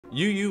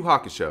YuYu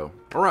Hakusho.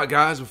 Alright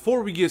guys,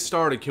 before we get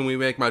started, can we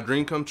make my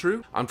dream come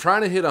true? I'm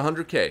trying to hit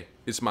 100k.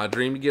 It's my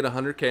dream to get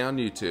 100k on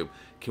YouTube.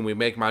 Can we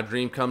make my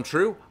dream come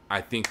true?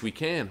 I think we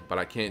can, but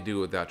I can't do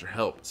it without your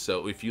help.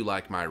 So if you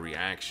like my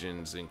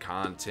reactions and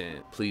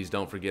content, please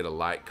don't forget to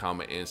like,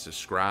 comment, and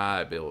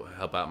subscribe. It'll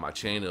help out my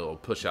channel. It'll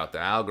push out the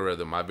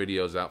algorithm. My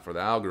video's out for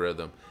the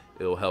algorithm.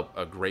 It'll help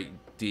a great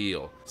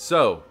deal.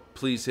 So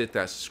please hit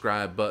that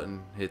subscribe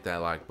button, hit that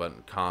like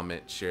button,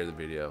 comment, share the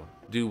video.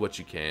 Do what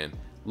you can.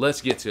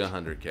 Let's get to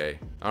 100k.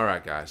 All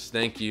right, guys,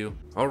 thank you.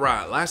 All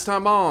right, last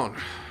time on,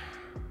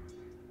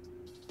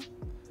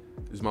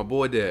 is my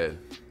boy dead?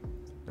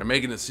 They're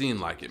making it seem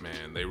like it,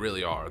 man. They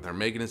really are. They're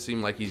making it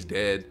seem like he's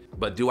dead.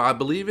 But do I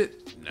believe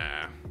it?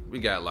 Nah, we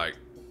got like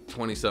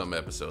 20-something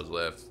episodes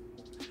left.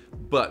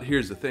 But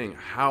here's the thing,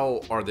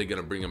 how are they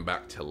gonna bring him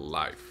back to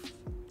life?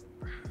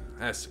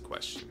 That's the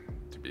question,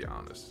 to be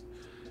honest.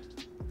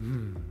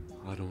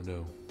 I don't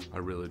know. I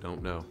really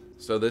don't know.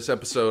 So this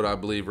episode, I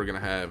believe we're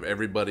gonna have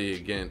everybody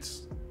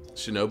against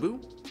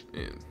Shinobu,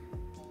 and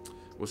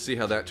we'll see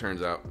how that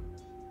turns out.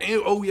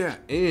 And oh yeah,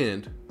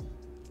 and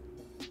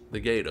the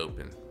gate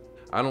open.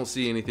 I don't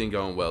see anything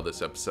going well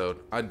this episode.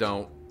 I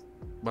don't,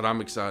 but I'm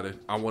excited.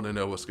 I want to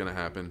know what's gonna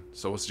happen.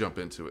 So let's jump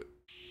into it.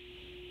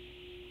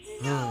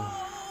 No!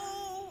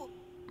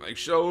 Like,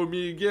 show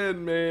me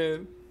again,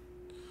 man.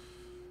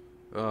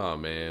 Oh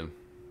man.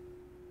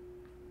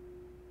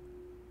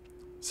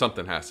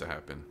 Something has to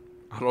happen.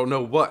 I don't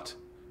know what,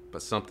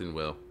 but something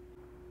will.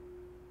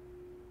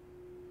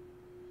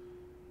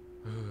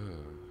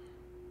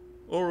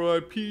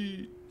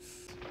 R.I.P.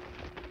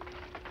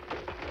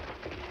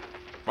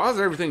 Why is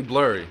everything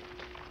blurry?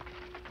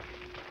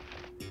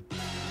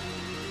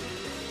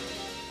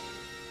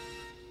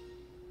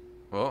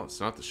 Well, it's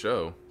not the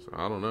show, so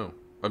I don't know.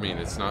 I mean,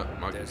 it's not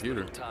my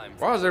computer.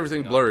 Why is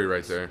everything blurry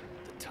right there?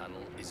 The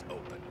tunnel is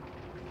open.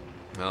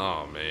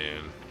 Oh,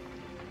 man.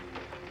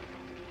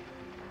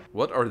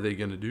 What are they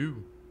gonna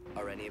do?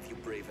 Are any of you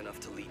brave enough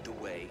to lead the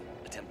way?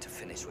 Attempt to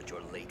finish what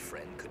your late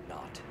friend could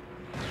not.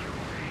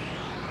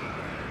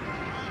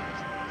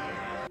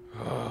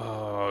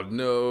 Oh,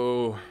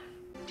 no.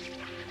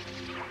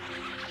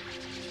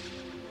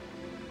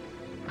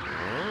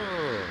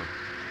 Oh.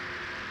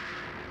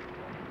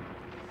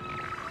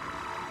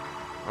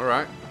 All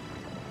right.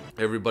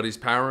 Everybody's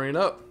powering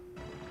up.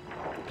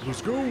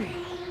 Let's go.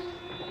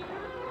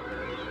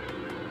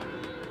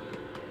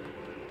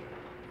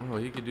 Oh,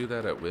 you could do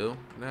that at will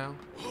now?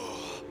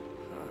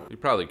 You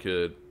probably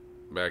could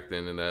back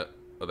then in that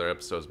other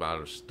episodes, but I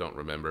just don't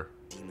remember.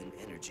 Demon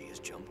energy has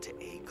jumped to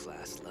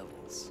A-class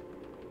levels.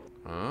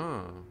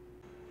 Oh.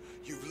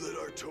 You've lit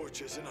our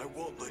torches, and I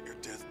won't let your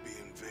death be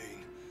in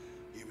vain,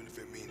 even if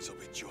it means I'll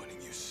be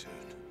joining you soon.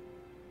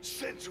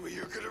 Sensui,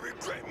 you're gonna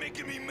regret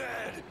making me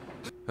mad.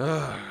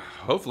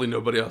 Hopefully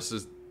nobody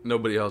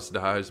else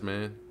dies,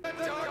 man.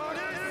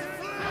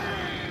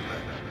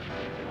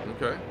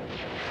 Okay.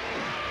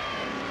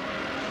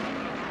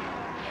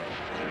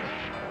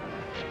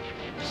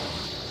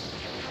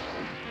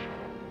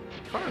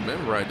 If I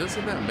remember right,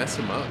 doesn't that mess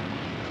him up?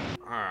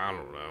 I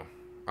don't know.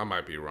 I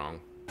might be wrong.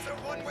 It's a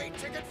one-way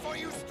ticket for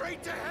you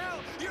straight to hell,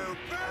 you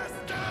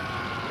bastard!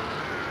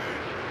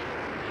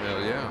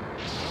 Hell yeah.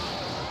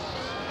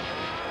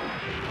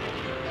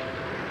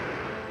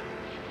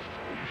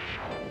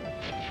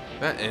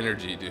 That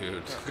energy,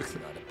 dude. That's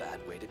not a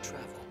bad way to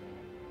travel.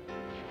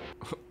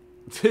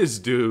 This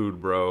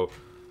dude, bro.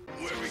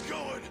 Where are we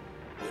going?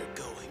 We're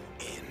going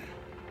in.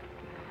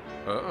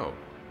 Oh.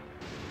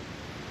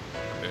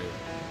 Okay.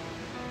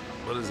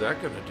 What is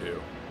that gonna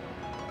do?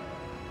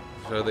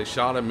 So they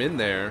shot him in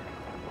there.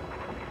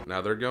 Now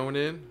they're going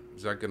in?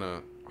 Is that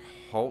gonna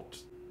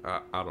halt?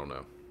 I don't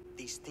know.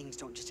 These things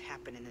don't just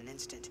happen in an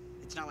instant.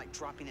 It's not like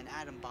dropping an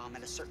atom bomb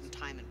at a certain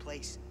time and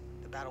place.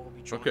 The battle will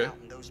be drawn out,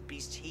 and those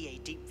beasts he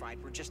ate deep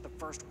fried were just the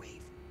first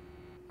wave.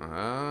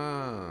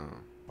 Ah.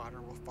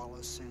 Water will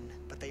follow soon,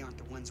 but they aren't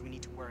the ones we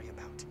need to worry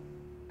about.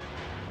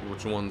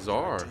 Which ones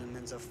are?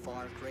 Demons of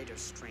far greater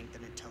strength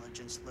and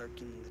intelligence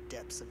lurking in the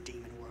depths of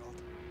Demon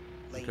World,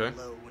 laying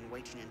low and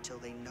waiting until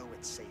they know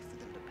it's safe for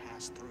them to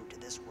pass through to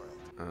this world.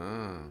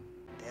 Ah.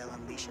 They'll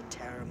unleash a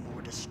terror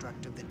more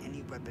destructive than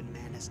any weapon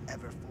man has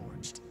ever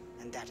forged,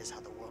 and that is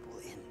how the world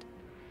will end.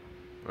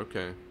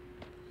 Okay.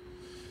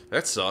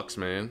 That sucks,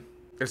 man.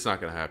 It's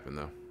not gonna happen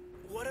though.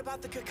 What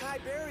about the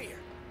Kakai barrier?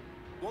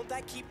 Won't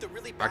that keep the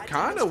really bad I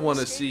kind demons of from want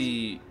to escaping?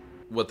 see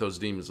what those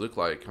demons look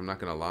like. I'm not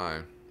gonna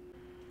lie.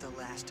 The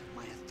last of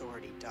my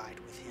authority died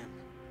with him.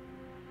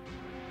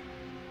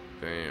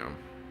 Damn.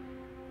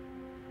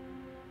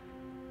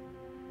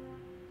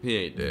 He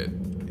ain't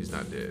dead. He's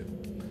not dead.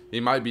 He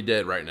might be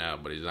dead right now,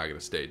 but he's not gonna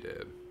stay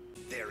dead.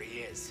 There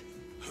he is.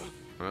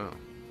 Oh.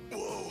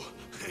 Whoa,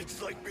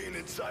 it's like being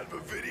inside of a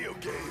video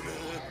game.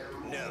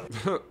 No,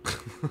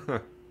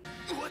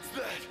 What's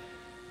that?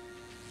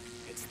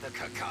 it's the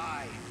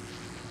Kakai.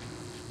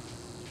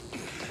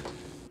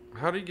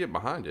 How do you get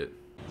behind it?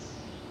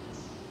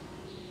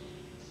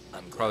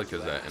 I'm glad Probably you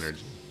because that asked.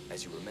 energy.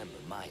 As you remember,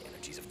 my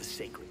energy's of the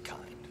sacred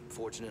kind.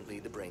 Fortunately,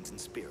 the brains and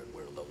spirit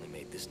world only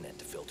made this net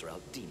to filter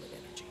out demon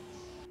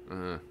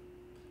energy.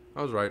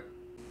 I was right.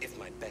 If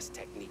my best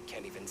technique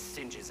can't even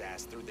singe his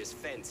ass through this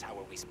fence, how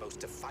are we supposed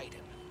to fight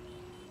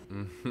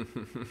him?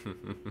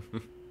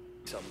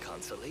 Some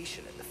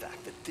consolation in the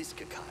fact that this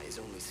Kakai is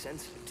only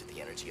sensitive to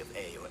the energy of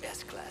A or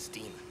S class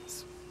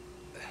demons.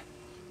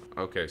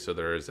 Okay, so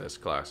there is S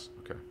class.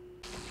 Okay.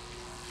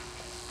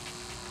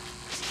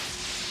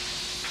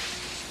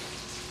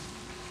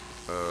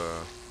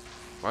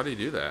 Why do you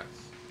do that?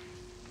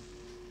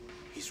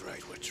 He's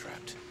right, we're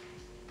trapped.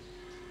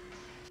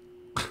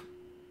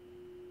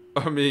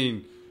 I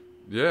mean,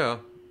 yeah.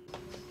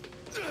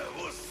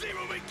 We'll see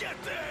when we get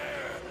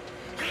there.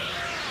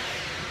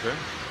 Okay.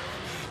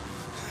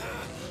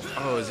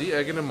 Oh, is he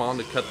egging him on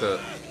to cut the...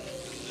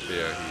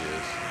 Yeah, he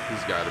is.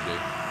 He's got to be.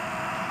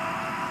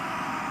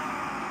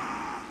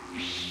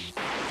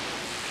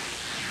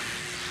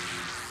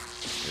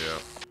 Yeah.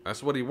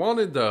 That's what he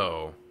wanted,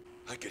 though.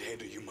 I could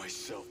handle you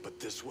myself, but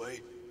this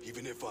way,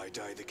 even if I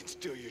die, they can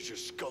still use your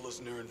skull as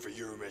an urn for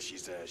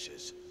Urumeshi's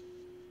ashes.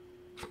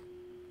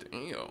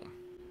 Damn.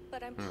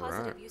 But I'm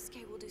positive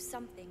Yusuke will do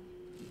something.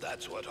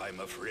 That's what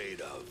I'm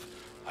afraid of.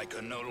 I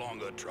can no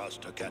longer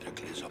trust a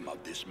cataclysm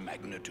of this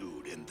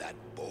magnitude in that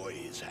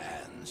boy's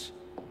hands.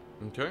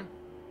 Okay.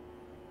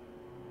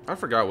 I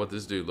forgot what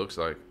this dude looks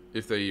like,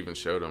 if they even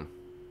showed him.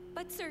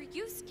 But Sir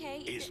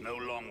Yusuke... He's no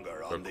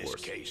longer on this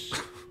case.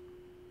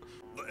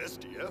 The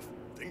SDF?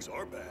 Things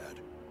are bad.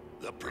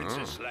 The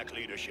prince's slack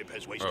leadership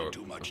has wasted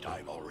too much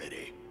time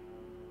already.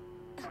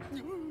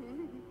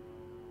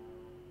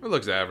 It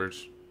looks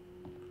average.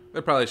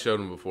 They probably showed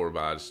him before,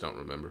 but I just don't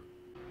remember.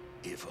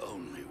 If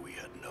only we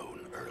had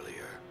known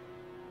earlier.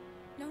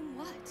 Known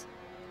what?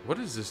 What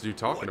is this dude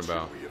talking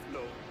about? We have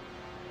known.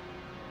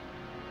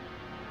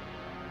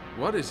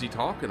 What is he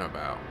talking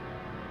about?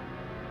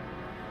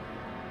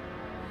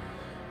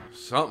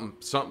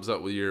 Something's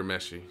up with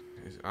Urameshi.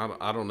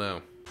 I don't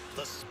know.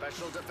 The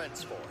Special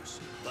Defense Force,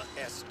 the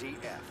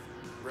SDF,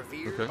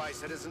 revered by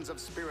citizens of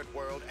Spirit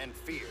World and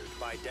feared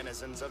by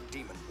denizens of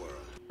Demon World.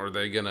 Are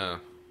they gonna...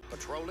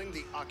 Patrolling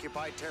the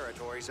occupied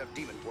territories of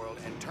Demon World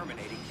and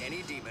terminating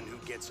any demon who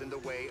gets in the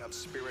way of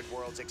Spirit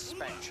World's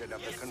expansion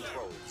of the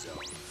control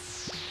zone.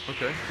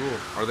 Okay, cool.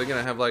 Are they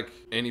gonna have, like,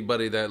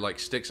 anybody that, like,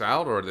 sticks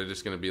out, or are they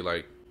just gonna be,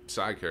 like,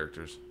 side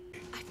characters?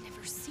 I've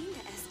never seen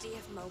the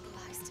SDF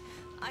mobilized.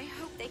 I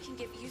hope they can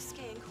give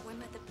Yusuke and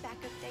Koima the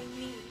backup they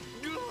need.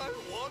 I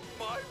want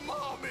my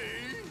mommy!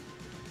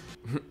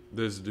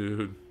 This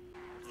dude.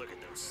 Look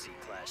at those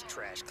C-class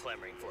trash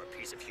clamoring for a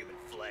piece of human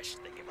flesh.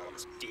 They give all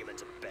us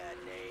demons a bad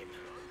name.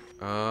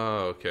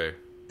 Oh, okay.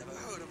 Never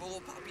heard of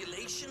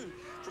overpopulation.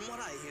 From what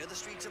I hear, the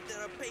streets up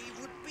there are paved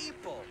with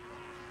people.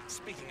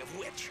 Speaking of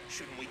which,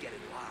 shouldn't we get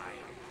in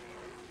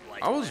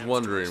line? I was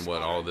wondering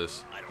what all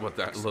this, what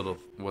that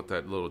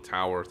little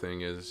tower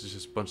thing is. It's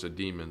just a bunch of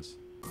demons.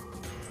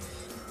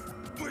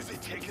 Where's he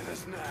taking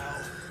us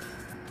now?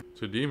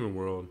 To Demon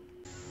World.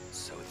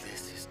 So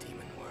this is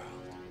Demon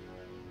World.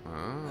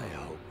 Oh. I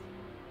hope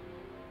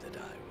that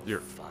I will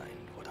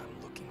find what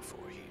I'm looking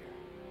for here.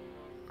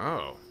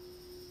 Oh.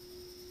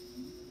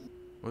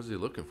 What is he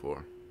looking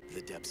for?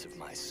 The depths of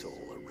my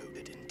soul are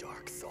rooted in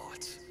dark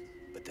thoughts,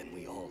 but then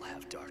we all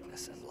have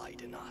darkness and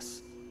light in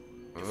us.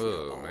 If we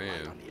are all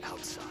light on the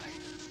outside,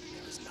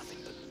 there is nothing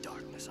but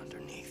darkness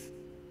underneath.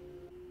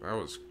 That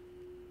was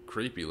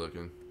creepy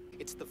looking.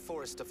 It's the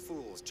Forest of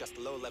Fools, just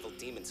low-level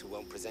demons who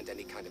won't present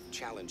any kind of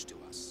challenge to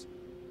us.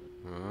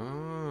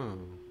 Oh.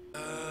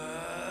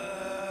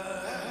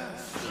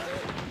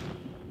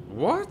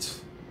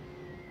 What?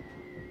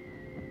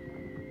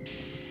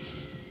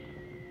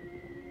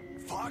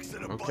 Fox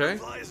and a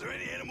butterfly? Is there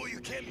any animal you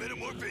can't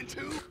metamorph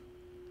into?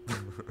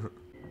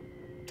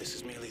 This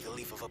is merely the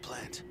leaf of a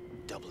plant,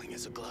 doubling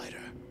as a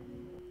glider.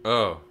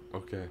 Oh,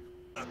 okay.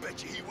 I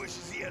bet you he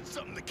wishes he had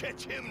something to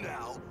catch him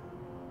now.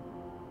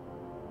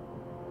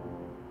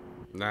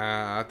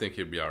 Nah, I think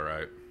he'd be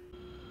alright.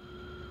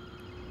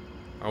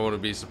 I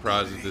wouldn't be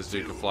surprised if this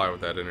dude could fly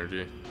with that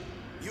energy.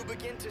 You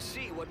begin to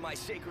see what my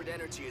sacred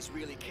energy is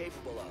really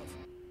capable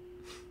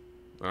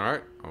of.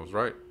 Alright, I was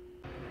right.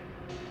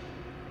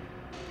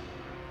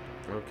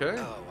 Okay.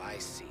 Oh, I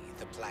see.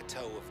 The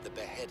Plateau of the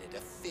Beheaded,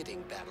 a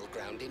fitting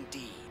battleground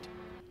indeed.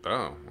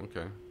 Oh,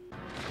 okay.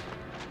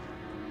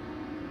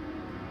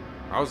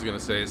 I was gonna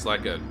say it's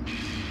like a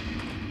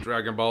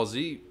Dragon Ball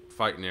Z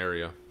fighting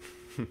area.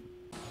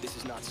 This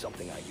is not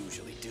something I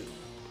usually do.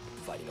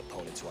 Fighting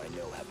opponents who I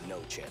know have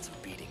no chance of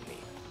beating me.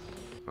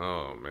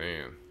 Oh,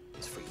 man.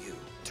 It's for you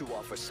to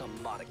offer some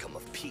modicum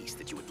of peace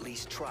that you at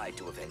least tried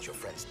to avenge your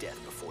friend's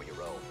death before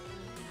your own.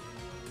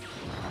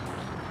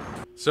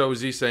 So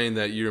is he saying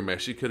that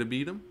Urameshi could have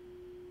beat him?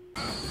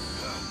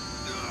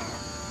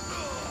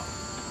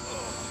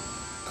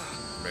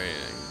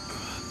 Man.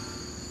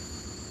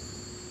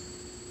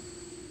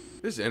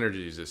 This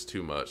energy is just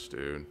too much,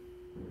 dude.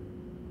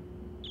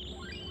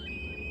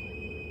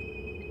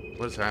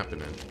 What is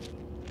happening?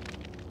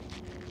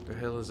 The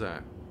hell is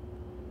that?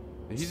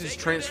 Did he just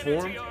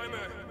transform?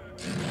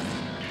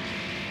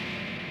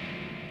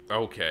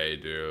 Okay,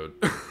 dude.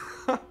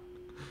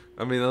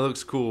 I mean, that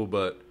looks cool,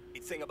 but... The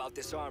thing about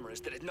this armor is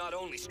that it not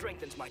only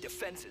strengthens my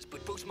defenses,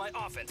 but boosts my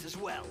offense as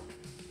well.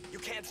 You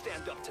can't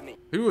stand up to me.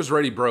 He was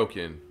already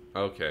broken.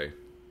 Okay.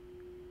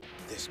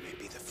 This may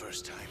be the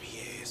first time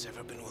he has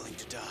ever been willing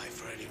to die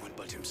for anyone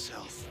but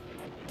himself.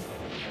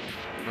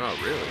 Oh,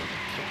 really?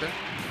 Okay.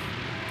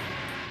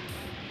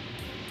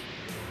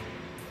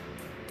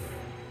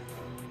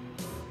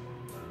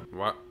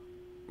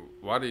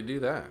 Why did he do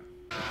that?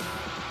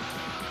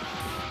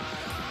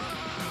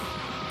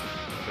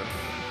 Okay.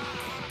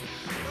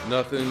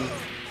 Nothing.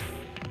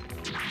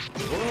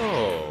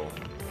 Whoa.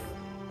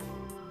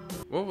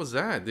 What was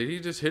that? Did he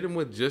just hit him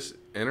with just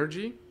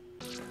energy?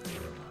 Oh,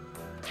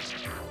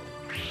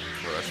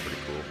 that's pretty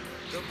cool.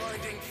 The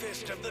binding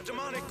fist of the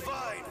demonic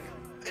vine.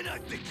 And I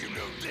think you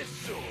know this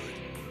sword.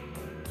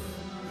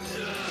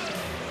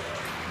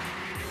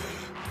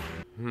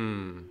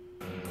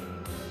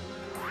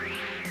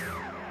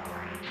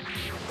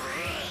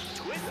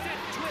 Twisted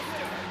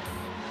Twister.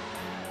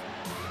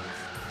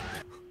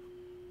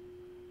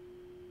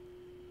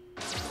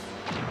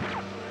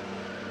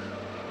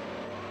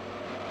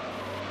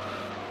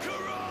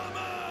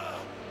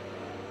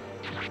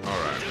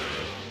 Alright.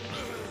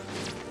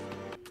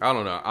 I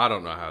don't know. I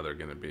don't know how they're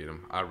gonna beat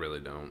him. I really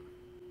don't.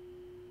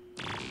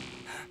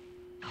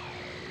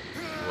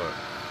 What?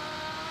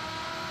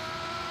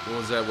 What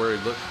was that where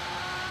he looked?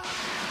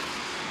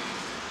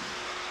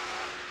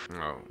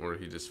 Oh, where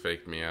he just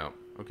faked me out.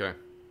 Okay.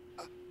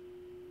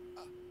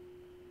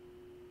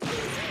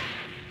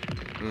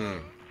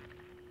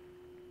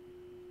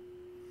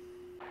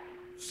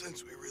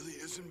 Sensui really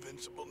is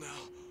invincible now.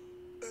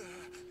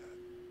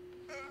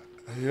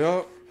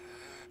 Yup.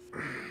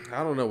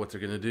 I don't know what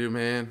they're gonna do,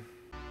 man.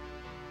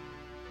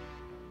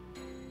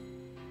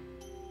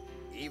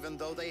 Even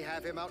though they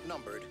have him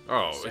outnumbered,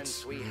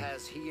 Sensui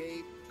has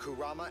Hiei,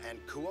 Kurama, and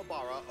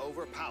Kuwabara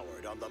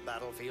overpowered on the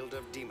battlefield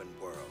of Demon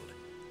World.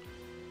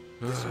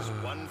 This is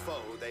one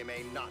foe they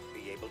may not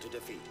be able to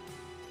defeat,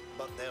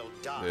 but they'll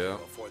die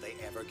before they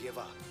ever give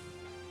up.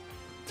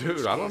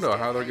 Dude, I don't know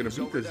how they're gonna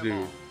beat this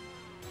dude.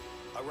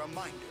 A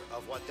reminder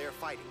of what they're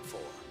fighting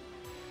for.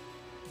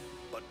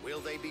 But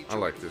will they be? I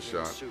like this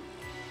shot.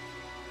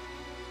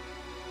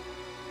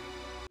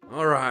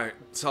 All right,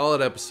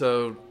 solid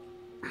episode.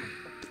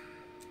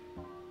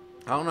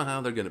 I don't know how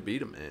they're gonna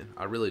beat him, man.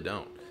 I really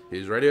don't.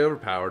 He's already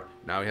overpowered.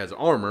 Now he has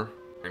armor,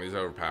 and he's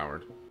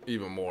overpowered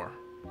even more.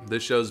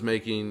 This show's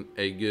making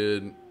a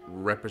good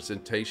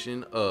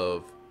representation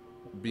of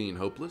being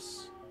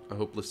hopeless, a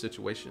hopeless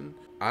situation.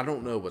 I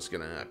don't know what's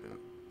gonna happen.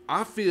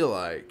 I feel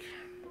like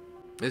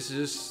this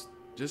is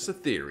just a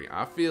theory.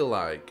 I feel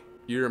like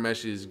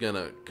Urameshi is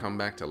gonna come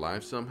back to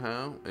life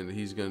somehow, and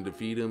he's gonna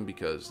defeat him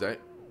because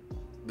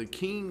the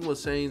king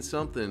was saying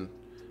something.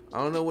 I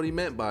don't know what he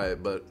meant by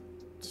it, but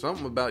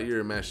something about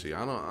Urameshi.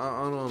 I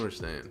don't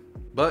understand.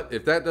 But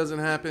if that doesn't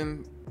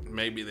happen,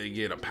 maybe they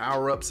get a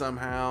power up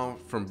somehow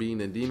from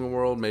being in Demon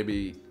World.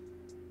 Maybe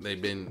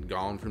they've been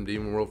gone from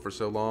Demon World for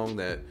so long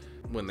that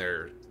when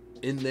they're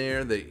in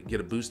there, they get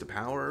a boost of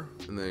power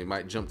and they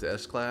might jump to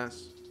S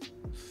class.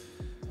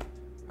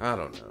 I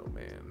don't know,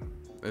 man.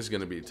 It's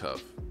gonna be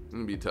tough. It's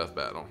gonna be a tough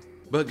battle.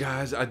 But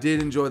guys, I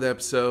did enjoy the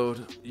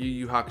episode. Yu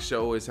Yu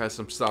Hakusho always has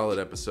some solid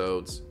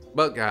episodes.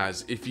 But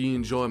guys, if you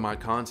enjoy my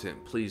content,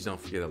 please don't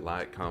forget to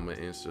like, comment,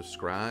 and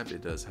subscribe.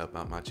 It does help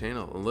out my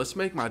channel. And let's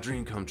make my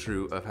dream come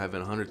true of having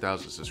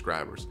 100,000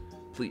 subscribers.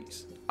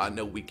 Please. I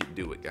know we can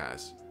do it,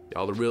 guys.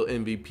 Y'all the real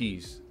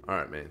MVPs. All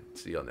right, man.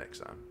 See y'all next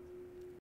time.